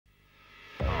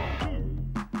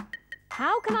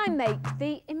How can I make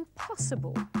the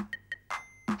impossible?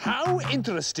 How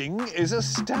interesting is a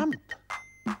stamp?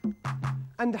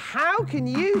 And how can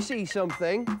you see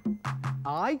something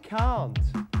I can't?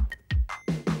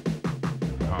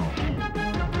 How?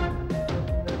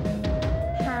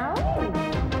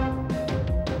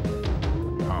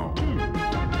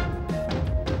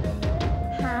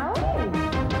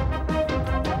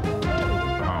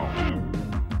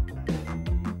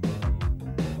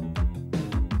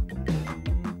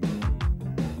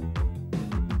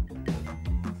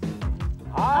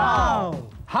 How?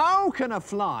 How can a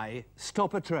fly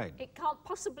stop a train? It can't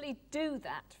possibly do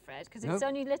that, Fred, because it's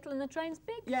only little and the train's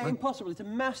big. Yeah, impossible. It's a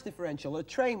mass differential. A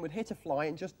train would hit a fly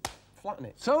and just flatten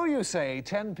it. So you say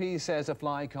 10p says a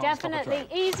fly can't stop a train?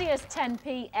 Definitely easiest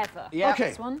 10p ever. Yeah.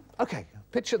 This one. Okay,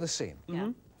 picture the scene. Yeah.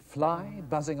 Fly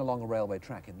buzzing along a railway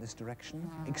track in this direction.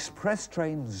 Express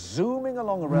train zooming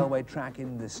along a railway track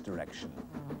in this direction.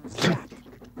 Zap!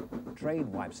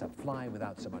 Train wipes up fly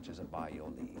without so much as a by your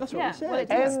leave. That's what we said. Well, it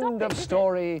didn't stop End of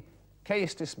story.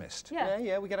 Case dismissed.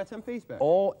 Yeah, we get our 10p's back.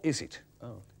 Or is it?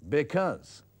 Oh.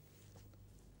 Because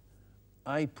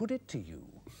I put it to you,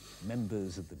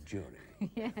 members of the jury,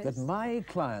 that my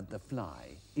client, the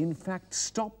fly, in fact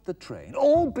stopped the train,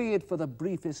 albeit for the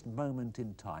briefest moment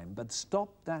in time, but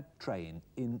stopped that train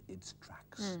in its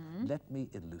tracks. Let me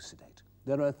elucidate.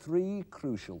 There are 3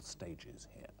 crucial stages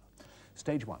here.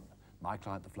 Stage 1. My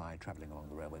client, the fly, travelling along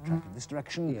the railway track in this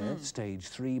direction. Stage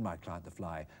 3, my client, the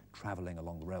fly, travelling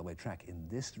along the railway track in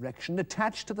this direction,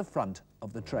 attached to the front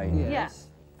of the train. Yes.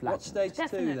 What's stage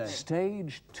 2 then?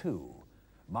 Stage 2,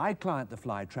 my client, the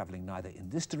fly, travelling neither in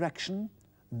this direction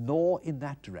nor in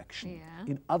that direction.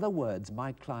 In other words,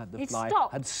 my client, the fly,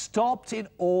 had stopped in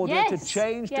order to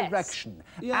change direction.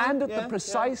 And at the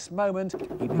precise moment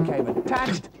he became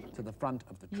attached to the front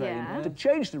of the train to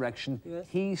change direction,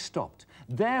 he stopped.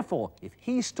 Therefore, if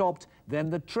he stopped, then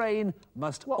the train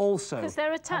must also because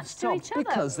they're attached to each other.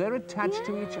 Because they're attached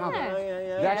to each other.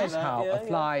 That is how a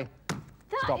fly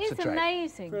stops a train.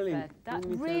 Amazing, Fred. That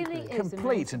really is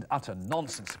Complete and utter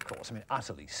nonsense, of course. I mean,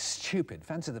 utterly stupid.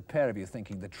 Fancy the pair of you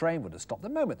thinking the train would have stopped. The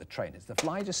moment the train hits the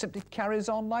fly, just simply carries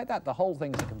on like that. The whole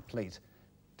thing's a complete,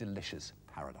 delicious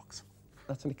paradox.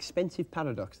 That's an expensive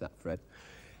paradox, that, Fred.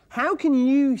 How can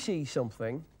you see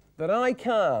something that I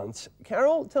can't?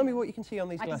 Carol, tell me what you can see on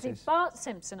these glasses. I can see Bart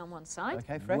Simpson on one side.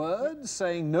 Okay, Fred. Words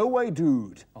saying no way,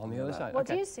 dude. On the other side. What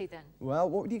do you see then? Well,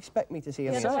 what would you expect me to see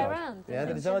on the The other other side? way around. Yeah,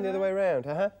 the design the other way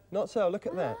around. Not so. Look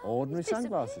at that. Ordinary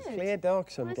sunglasses. Clear, dark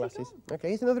sunglasses. Okay,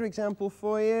 here's another example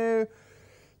for you.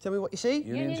 Tell me what you see.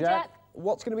 Union Jack.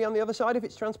 What's going to be on the other side if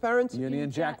it's transparent? Union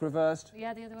Jack reversed.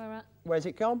 Yeah, the other way around. Where's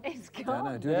it gone? It's gone.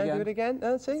 No, do it again. Do it again.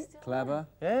 That's it. Clever.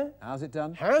 Yeah. How's it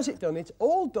done? How's it done? It's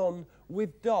all done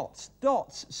with dots.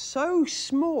 Dots so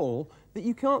small that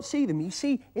you can't see them. You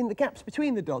see in the gaps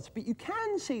between the dots, but you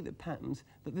can see the patterns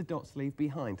that the dots leave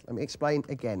behind. Let me explain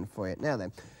again for you. Now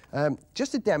then,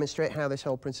 just to demonstrate how this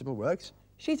whole principle works,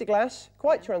 sheet of glass,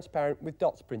 quite transparent, with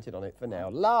dots printed on it for now.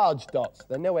 Large dots.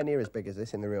 They're nowhere near as big as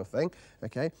this in the real thing.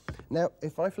 Okay. Now,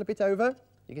 if I flip it over,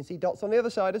 you can see dots on the other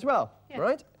side as well,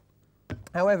 right?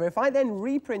 However, if I then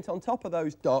reprint on top of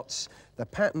those dots the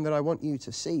pattern that I want you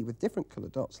to see with different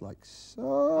coloured dots like so.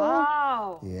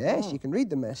 Wow. Yes, you can read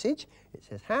the message. It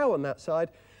says how on that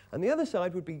side, and the other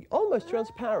side would be almost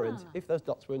transparent if those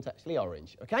dots weren't actually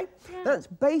orange, okay? That's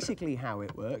basically how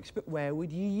it works, but where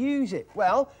would you use it?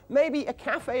 Well, maybe a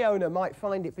cafe owner might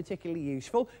find it particularly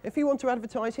useful if he wants to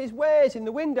advertise his wares in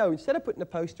the window. Instead of putting a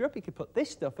poster up, he could put this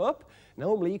stuff up.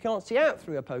 Normally, you can't see out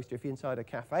through a poster if you're inside a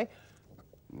cafe.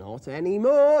 Not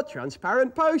anymore.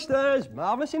 Transparent posters.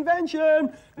 Marvellous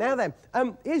invention. Now then,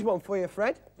 here's one for you,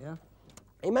 Fred. Yeah.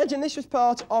 Imagine this was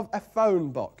part of a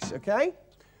phone box, OK?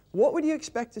 What would you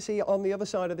expect to see on the other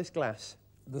side of this glass?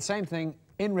 The same thing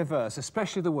in reverse,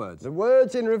 especially the words. The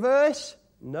words in reverse?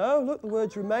 No, look, the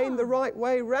words remain the right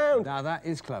way round. Now, that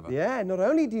is clever. Yeah, not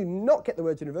only do you not get the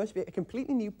words in reverse, but a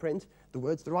completely new print, the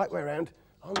words the right way round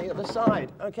on the other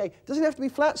side. OK, doesn't have to be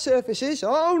flat surfaces.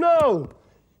 Oh, no!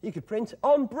 You could print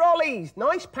on brollies.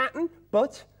 Nice pattern,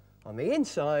 but on the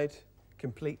inside,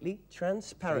 completely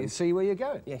transparent. You see where you're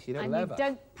going? Yes, you don't And lever. you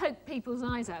don't poke people's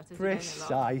eyes out as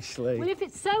Precisely. Well, if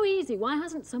it's so easy, why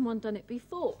hasn't someone done it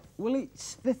before? Well,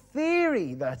 it's the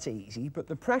theory that's easy, but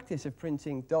the practice of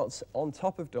printing dots on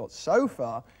top of dots so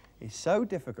far is so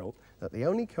difficult that the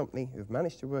only company who've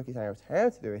managed to work it out how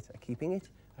to do it are keeping it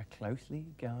a closely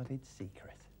guarded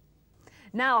secret.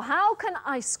 Now, how can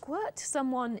I squirt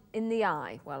someone in the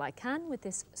eye? Well, I can with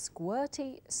this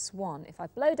squirty swan. If I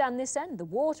blow down this end, the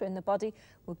water in the body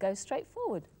will go straight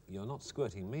forward. You're not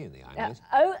squirting me in the eye, mate.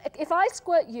 Oh, if I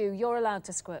squirt you, you're allowed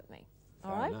to squirt me.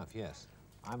 All right? Fair enough, yes.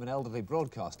 I'm an elderly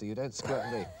broadcaster. You don't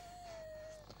squirt me.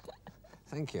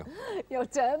 Thank you. Your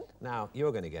turn. Now,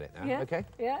 you're going to get it now, Yeah. OK?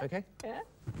 Yeah. OK? Yeah.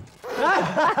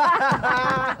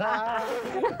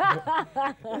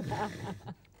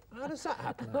 How does that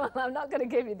happen? Well, I'm not going to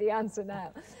give you the answer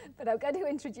now, but I'm going to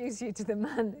introduce you to the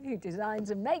man who designs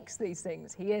and makes these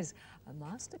things. He is a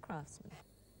master craftsman.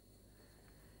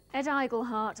 Ed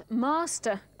Eigelhart,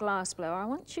 master glassblower. I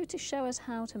want you to show us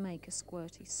how to make a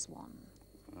squirty swan.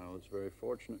 Well, it's very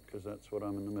fortunate because that's what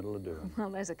I'm in the middle of doing. Well,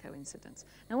 there's a coincidence.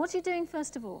 Now, what are you doing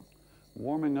first of all?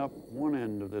 Warming up one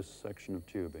end of this section of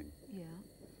tubing. Yeah.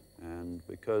 And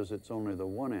because it's only the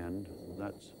one end,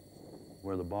 that's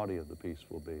where the body of the piece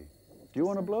will be. Do you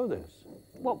want to blow this?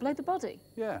 What, blow the body?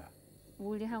 Yeah.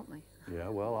 Will you help me? Yeah,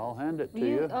 well, I'll hand it to You-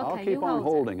 you. okay, I'll you keep on hold it.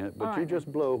 holding it, but All you right,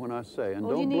 just blow when I say. And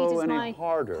All you don't need blow is any my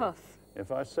harder. puff.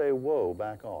 If I say whoa,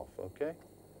 back off, okay?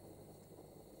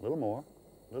 A little more,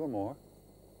 a little more.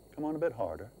 Come on a bit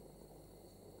harder.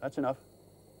 That's enough.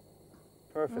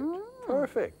 Perfect.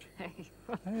 Perfect.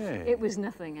 Hey. It was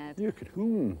nothing, Ed. You could,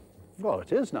 well,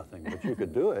 it is nothing, but you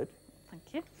could do it.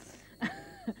 Thank you.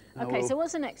 Now Okay, we'll- so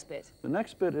what's the next bit? The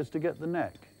next bit is to get the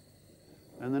neck.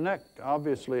 And the neck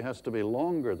obviously has to be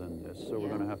longer than this, so we're Yeah.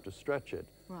 going to have to stretch it.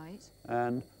 Right.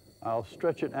 And I'll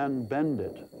stretch it and bend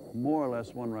it, more or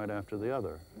less one right after the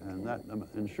other. And that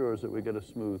ensures that we get a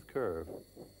smooth curve.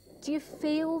 Do you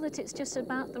feel that it's just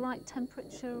about the right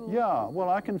temperature? Or? Yeah,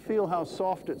 well, I can feel how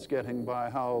soft it's getting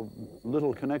by how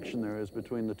little connection there is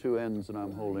between the two ends that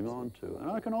I'm holding on to.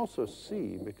 And I can also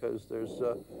see, because there's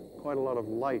quite a lot of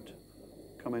light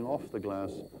coming off the glass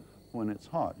when it's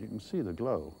hot. You can see the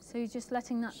glow. So you're just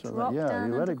letting that So drop that, yeah, down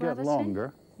you let under it gravity? get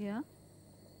longer, Yeah.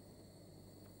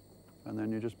 and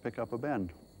then you just pick up a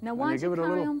bend. Now, And why you do you give it a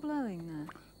carry little- on blowing there?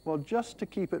 Well, just to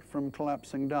keep it from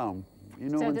collapsing down. You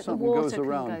know, So when that the something water goes can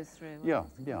around. go through. Yeah,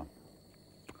 yeah.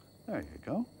 There you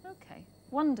go. Okay,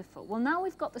 wonderful. Well, now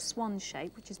we've got the swan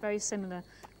shape, which is very similar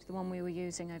to the one we were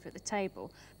using over at the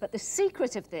table. But the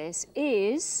secret of this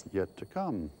is Yet to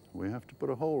come. We have to put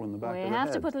a hole in the back we of the have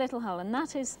head. to put a little hole, and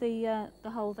that is the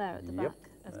hole there at the Yep, back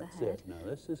of that's the head. it. Now,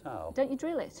 this is how. Don't you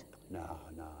drill it? No,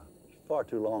 no. It's far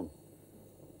too long.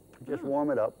 Hmm. Just warm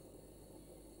it up.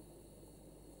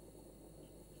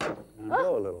 And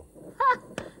blow a little.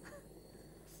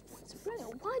 It's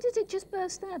brilliant. Why did it just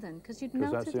burst there then? Because you'd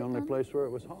Because melted that's the it only down? place where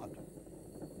it was hot.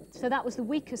 So that was the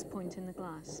weakest point in the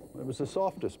glass. It was the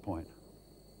softest point.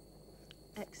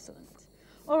 Excellent.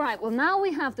 All right, well, now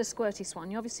we have the squirty swan.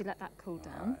 You obviously let that cool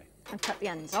down Aye. and cut the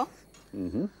ends off.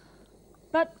 Mm-hmm.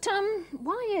 But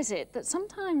why is it that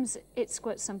sometimes it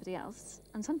squirts somebody else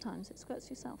and sometimes it squirts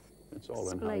yourself? It's all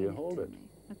in how Explain you it hold to it. me.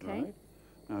 Okay. Right?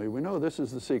 Now, we know this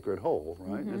is the secret hole,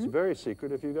 right? It's very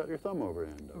secret if you got your thumb over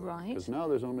end of it. Right. Because now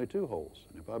there's only two holes.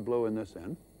 And if I blow in this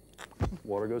end,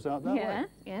 water goes out that Yeah, way.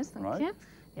 yes, thank Right? you.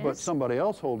 Yes. But somebody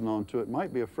else holding on to it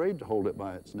might be afraid to hold it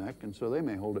by its neck, and so they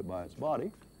may hold it by its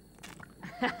body.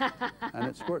 And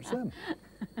it squirts them.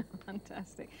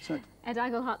 Fantastic. So- Ed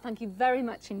Eigelhart, thank you very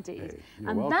much indeed. Hey, you're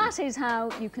and welcome. that is how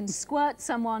you can squirt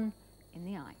someone in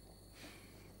the eye.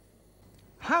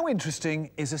 How interesting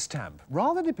is a stamp?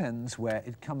 Rather depends where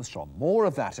it comes from. More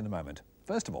of that in a moment.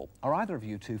 First of all, are either of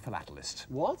you two philatelists?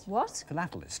 What? What?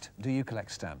 Philatelist. Do you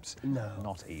collect stamps? No.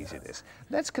 Not easy, this.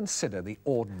 Let's consider the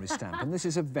ordinary stamp, and this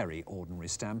is a very ordinary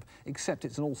stamp, except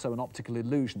it's also an optical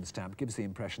illusion stamp. Gives the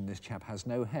impression this chap has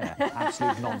no hair.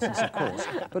 Absolute nonsense, of course.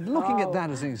 But looking at that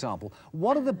as an example,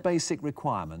 what are the basic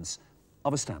requirements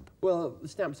of a stamp? Well, the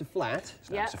stamps are flat.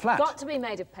 Stamps are flat. Got to be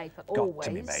made of paper, Got always.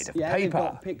 to be made of Yeah, they've paper.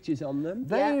 got pictures on them.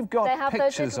 They've got they have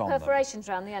pictures those little on them. perforations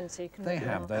around the end, so you can. They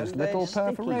have those And little they're sticky,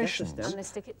 that's a perforations. stamp. And they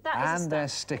stick it. That is a And they're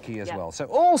stamp. sticky as Yeah. well. So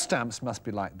all stamps must be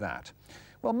like that.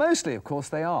 Well, mostly, of course,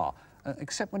 they are,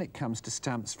 except when it comes to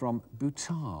stamps from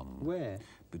Bhutan. Where?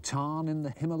 Bhutan in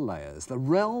the Himalayas, the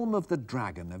realm of the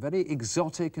dragon, a very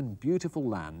exotic and beautiful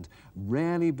land,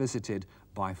 rarely visited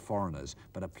by foreigners,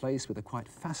 but a place with a quite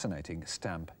fascinating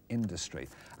stamp industry.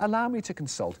 Allow me to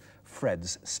consult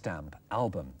Fred's stamp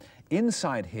album.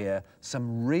 Inside here,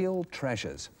 some real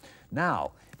treasures.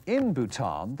 Now, in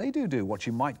Bhutan, they do what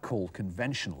you might call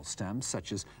conventional stamps,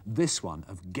 such as this one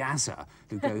of Gaza,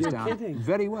 who goes down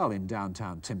very well in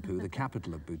downtown Thimphu, the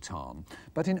capital of Bhutan.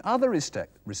 But in other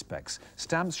respects,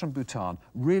 stamps from Bhutan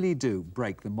really do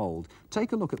break the mould.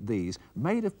 Take a look at these,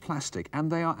 made of plastic,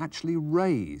 and they are actually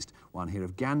raised. One here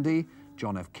of Gandhi,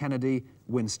 John F. Kennedy,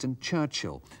 Winston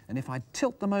Churchill. And if I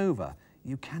tilt them over,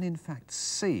 you can in fact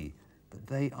see that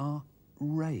they are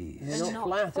raised. They're not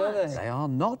flat, are they? They are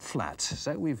not flat.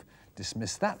 So we've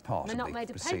dismiss that part They're of not the made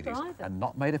of paper proceedings. either. And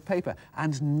not made of paper.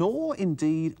 And nor,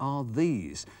 indeed, are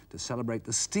these. To celebrate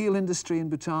the steel industry in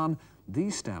Bhutan,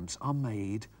 these stamps are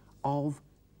made of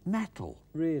metal.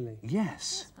 Really?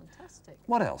 Yes. That's fantastic.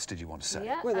 What else did you want to say?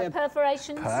 Yeah, Well, they're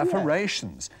perforations.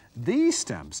 Perforations. These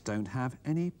stamps don't have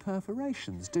any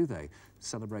perforations, do they?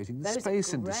 Celebrating the Those are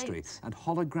space industry great. and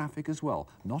holographic as well.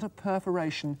 Not a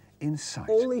perforation in sight.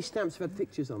 All these stamps have had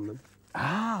pictures on them.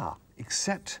 Ah,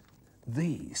 except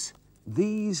these.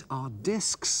 These are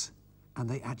discs, and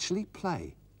they actually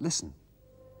play. Listen.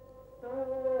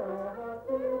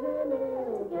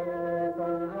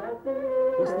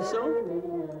 What's the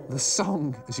song? The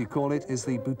song, as you call it, is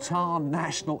the Bhutan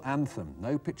national anthem.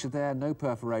 No picture there, no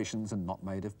perforations, and not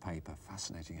made of paper.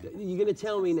 Fascinating. Eh? You're going to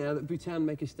tell me now that Bhutan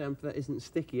make a stamp that isn't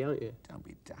sticky, aren't you? Don't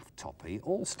be daft, Toppy.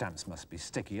 All stamps must be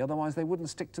sticky, otherwise they wouldn't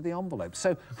stick to the envelope.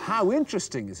 So how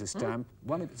interesting is a stamp?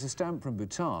 Well, if it's a stamp from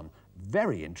Bhutan,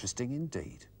 very interesting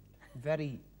indeed.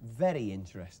 Very, very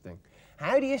interesting.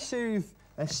 How do you soothe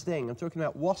a sting? I'm talking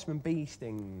about wasp and bee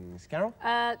stings. Carol?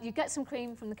 You get some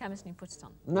cream from the chemist and you put it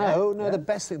on. No, the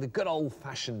best thing, the good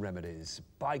old-fashioned remedies,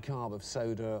 bicarb of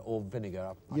soda or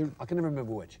vinegar. I can never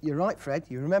remember which. You're right, Fred.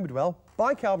 You remembered well.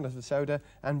 Bicarbonate of soda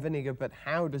and vinegar, but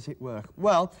how does it work?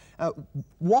 Well,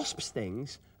 wasp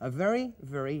stings are very,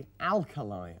 very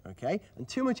alkali, OK? And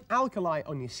too much alkali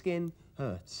on your skin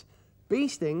hurts. Bee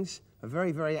stings are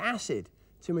very, very acid.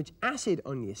 Too much acid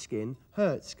on your skin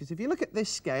hurts. Because if you look at this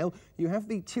scale, you have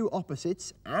the two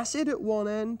opposites, acid at one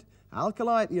end,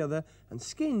 alkali at the other, and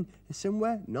skin is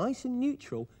somewhere nice and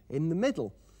neutral in the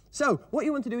middle. So what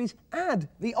you want to do is add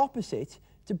the opposite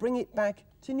to bring it back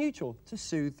to neutral, to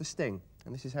soothe the sting.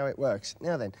 And this is how it works.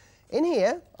 Now then, in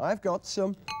here, I've got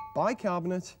some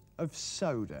bicarbonate of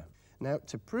soda. Now,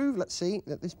 to prove, let's see,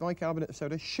 that this bicarbonate of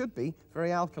soda should be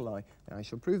very alkali. Now, I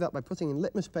shall prove that by putting in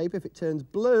litmus paper. If it turns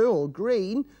blue or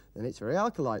green, then it's very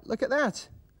alkali. Look at that.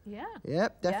 Yeah.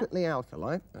 Yep, definitely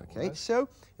alkali. OK, so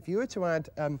if you were to add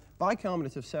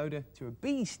bicarbonate of soda to a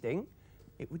bee sting,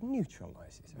 it would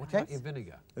neutralise it. What about your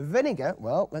vinegar? Vinegar,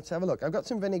 well, let's have a look. I've got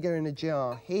some vinegar in a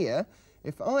jar here.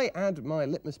 If I add my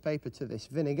litmus paper to this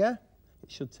vinegar, it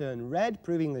should turn red,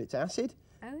 proving that it's acid.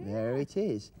 Oh, yeah. There it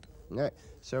is. Right,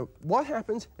 so what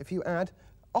happens if you add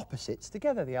opposites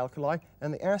together, the alkali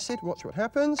and the acid? Watch what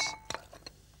happens.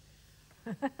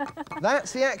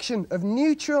 That's the action of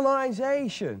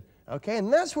neutralisation. OK,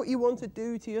 and that's what you want to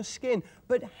do to your skin.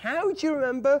 But how do you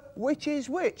remember which is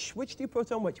which? Which do you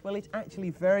put on which? Well, it's actually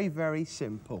very, very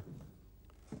simple.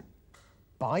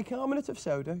 Bicarbonate of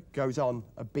soda goes on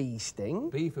a bee sting.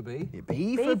 B for bee.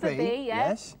 B for bee, yeah.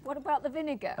 yes. What about the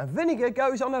vinegar? And vinegar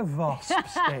goes on a wasp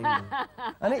sting.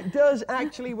 And it does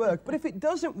actually work. But if it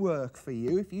doesn't work for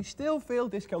you, if you still feel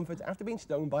discomfort after being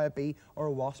stung by a bee or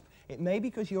a wasp, it may be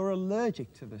because you're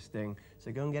allergic to the sting.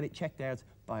 So go and get it checked out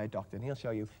by a doctor, and he'll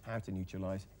show you how to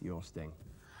neutralise your sting.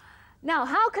 Now,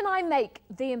 how can I make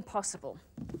the impossible?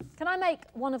 Can I make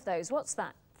one of those? What's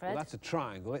that, Fred? Well, that's a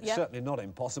triangle. It's Yep. certainly not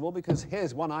impossible because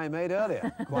here's one I made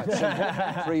earlier. Quite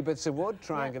simple. 3 bits of wood,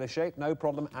 triangular shape, no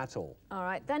problem at all. All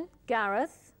right, then,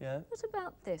 Gareth. Yeah? What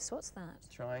about this? What's that?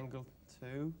 Triangle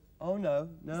 2. Oh, no,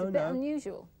 It's no, a bit no.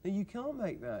 unusual. No, you can't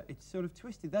make that. It's sort of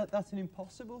twisted. That's an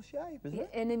impossible shape, isn't it?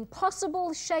 An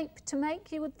impossible shape to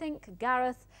make, you would think.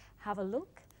 Gareth, have a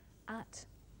look at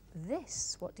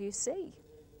this. What do you see?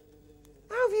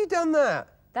 How have you done that?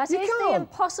 That You is the can't.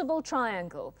 impossible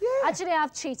triangle. Yeah. Actually,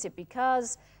 I've cheated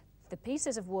because the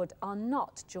pieces of wood are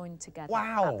not joined together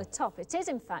Wow. at the top. It is,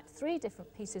 in fact, 3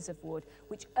 different pieces of wood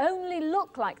which only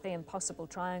look like the impossible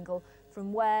triangle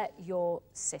from where you're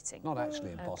sitting. Not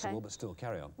actually impossible, Okay. but still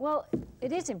carry on. Well,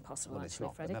 it is impossible, Well, it's actually,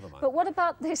 not, but Freddie. never mind. But what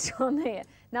about this one here?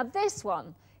 Now, this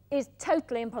one is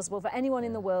totally impossible for anyone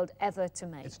in the world ever to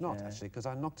make. It's not actually, because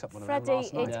I knocked up one of Freddie, them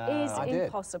last night. it is I did.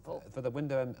 impossible. For the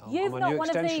window on You've my knocked new one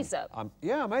of extension. these up?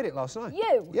 Yeah, I made it last night.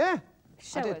 You? Yeah.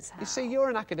 Show I did. us how. You see, you're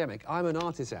an academic, I'm an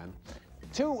artisan.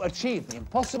 To achieve the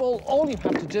impossible, all you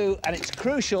have to do, and it's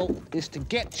crucial, is to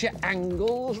get your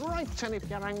angles right. And if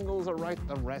your angles are right,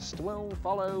 the rest will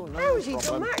follow. No How has he done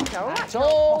problem that, Carol? at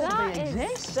all.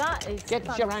 That is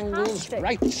Get your angles fantastic.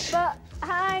 right. But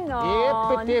hang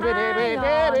on, hang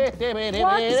on.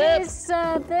 What is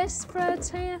this, Fred,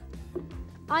 here?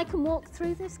 I can walk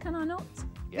through this, can I not?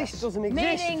 This doesn't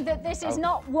exist. Meaning that this is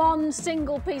not one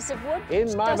single piece of wood?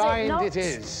 In my does mind, not? it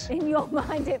is. In your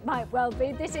mind, it might well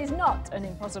be. This is not an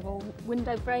impossible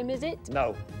window frame, is it?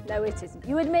 No. No, it isn't.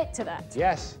 You admit to that?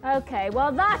 Yes. OK,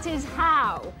 well, that is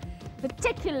how.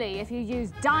 Particularly if you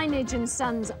use Dinage &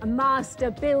 Sons master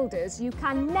builders, you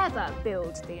can never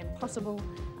build the impossible.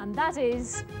 And that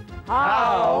is...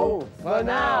 How for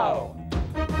now?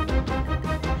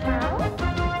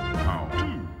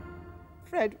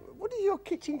 Fred, what do your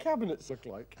kitchen cabinets look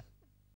like?